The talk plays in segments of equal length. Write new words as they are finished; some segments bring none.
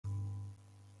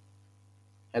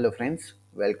Hello friends,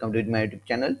 welcome to my YouTube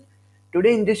channel.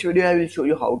 Today in this video I will show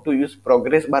you how to use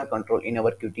progress bar control in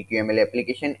our Qt QML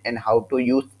application and how to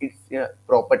use its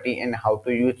property and how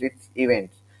to use its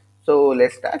events. So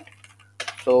let's start.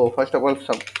 So first of all,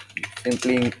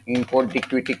 simply import the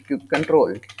Qt Q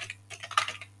control.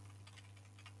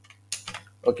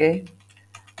 Okay.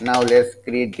 Now let's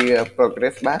create the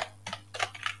progress bar.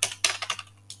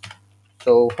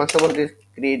 So first of all, let's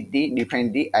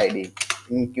define the ID.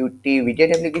 In Qt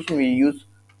widget application, we use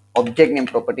object name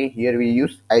property. Here we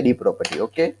use ID property.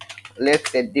 Okay.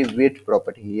 Let's set the width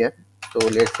property here. So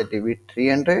let's set the width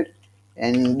 300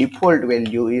 and default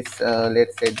value is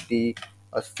let's set the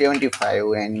 75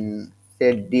 and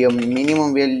set the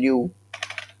minimum value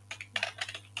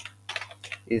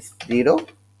is 0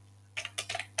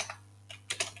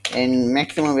 and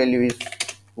maximum value is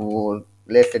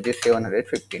let's set is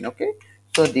 715. Okay.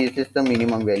 So this is the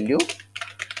minimum value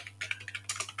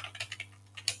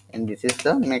and this is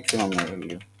the maximum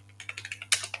value.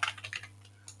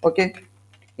 Okay,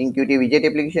 in Qt widget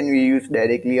application we use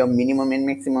directly a minimum and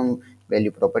maximum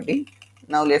value property.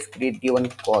 Now let's create the one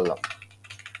column.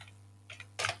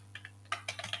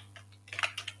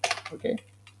 Okay,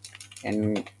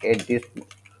 and add this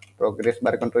progress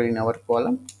bar control in our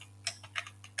column.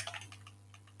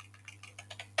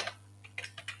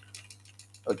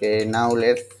 Okay, now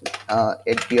let's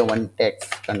add the one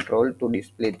text control to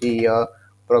display the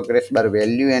progress bar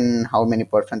value and how many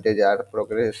percentage are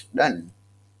progress done.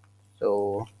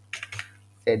 So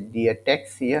set the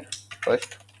text here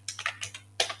first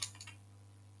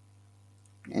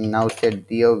and now set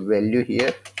the value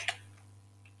here.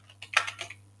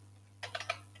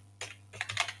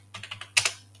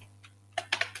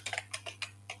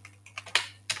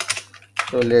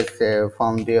 So let's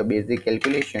form the basic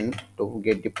calculation to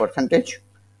get the percentage.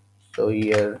 So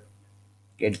here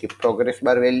get the progress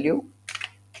bar value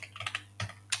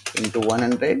into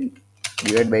 100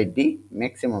 divided by the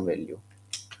maximum value.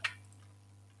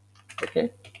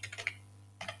 Okay.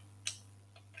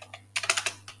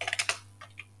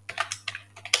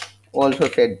 Also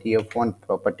set the font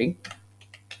property.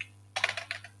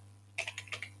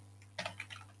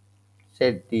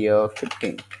 Set the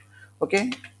 15.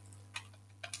 Okay.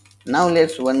 Now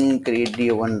let's create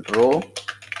the one row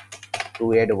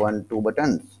to add two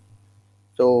buttons.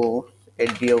 So add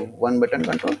the one button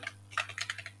control.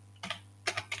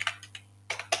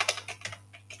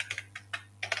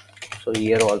 So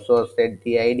here also set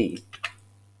the ID.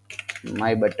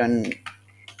 My button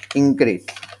increase.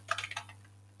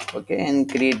 Okay, and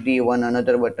create the one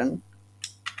another button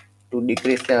to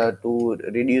decrease to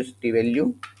reduce the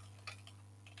value.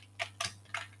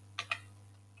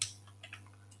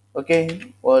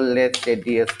 Okay, or let's set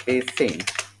the spacing.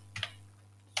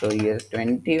 So here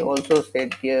 20. Also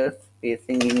set the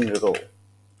spacing in row.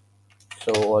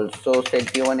 So also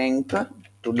set the one anchor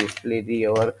to display the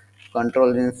our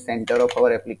control in center of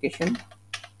our application.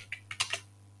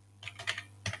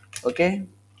 Okay,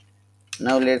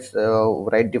 now let's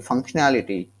write the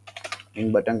functionality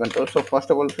in button control. So first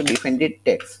of all, to define the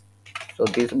text. So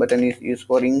this button is used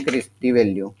for increase the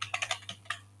value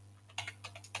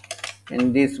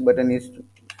and this button is to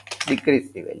decrease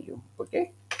the value.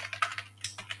 Okay,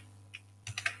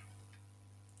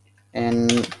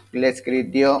 and let's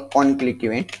create the on click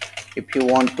event. If you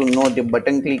want to know the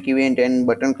button click event and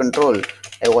button control,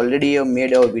 I already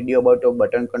made a video about a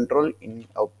button control in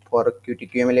for Qt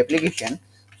QML application,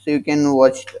 so you can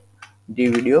watch the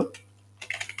video.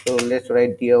 So let's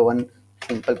write the one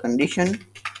simple condition.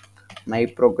 My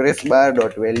progress bar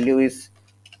dot value is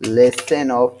less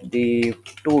than of the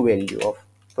two value of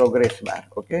progress bar.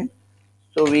 Okay,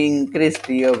 so we increase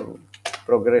the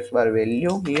progress bar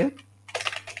value here.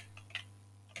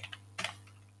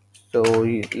 So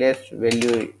let's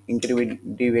value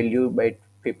increment the value by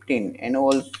 15 and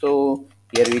also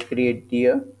here we create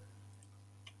the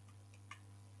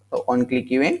on click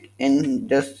event and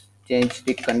just change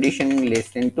the condition less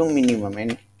than to minimum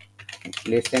and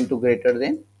less than to greater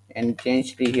than and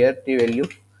change the here the value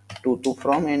to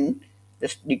from and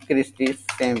just decrease the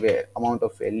same way, amount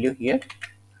of value here.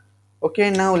 Okay,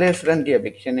 now let's run the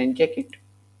application and check it.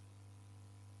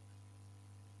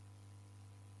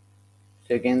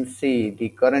 So you can see the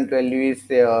current value is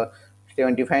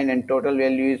 75 and total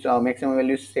value is maximum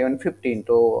value is 715.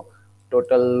 So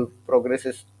total progress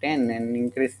is 10 and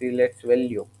increase the less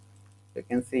value. So you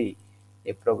can see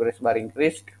the progress bar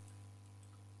increased,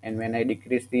 and when I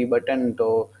decrease the button,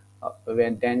 so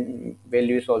when then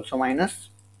value is also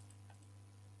minus.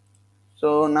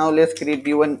 So now let's create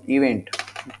the one event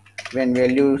when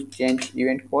value change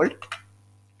event called.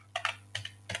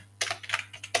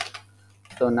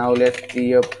 So now let's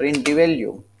see a print the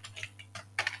value.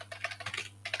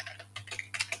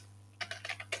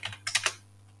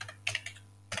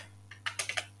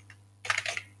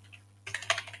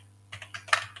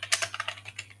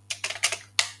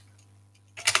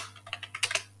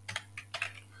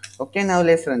 Okay, now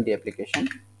let's run the application.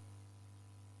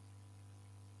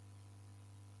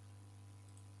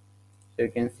 So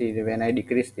you can see when I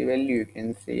decrease the value, you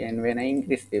can see, and when I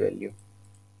increase the value.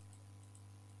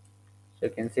 So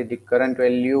you can see the current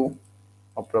value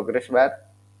of progress bar.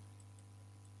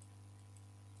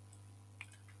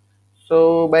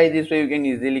 So by this way, you can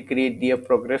easily create the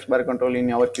progress bar control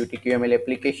in our Qt QML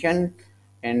application,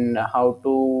 and how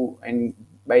to, and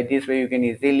by this way you can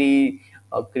easily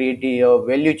create the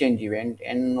value change event,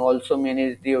 and also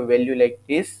manage the value like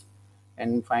this,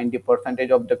 and find the percentage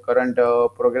of the current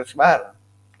progress bar.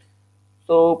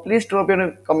 So please drop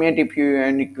your comment if you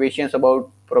have any questions about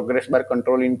progress bar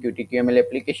control in Qt QML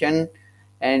application,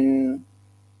 and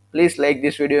please like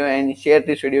this video and share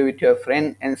this video with your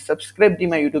friend, and subscribe to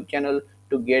my YouTube channel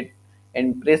to get,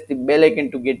 and press the bell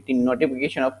icon to get the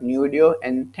notification of new video.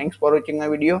 And thanks for watching my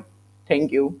video.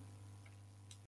 Thank you.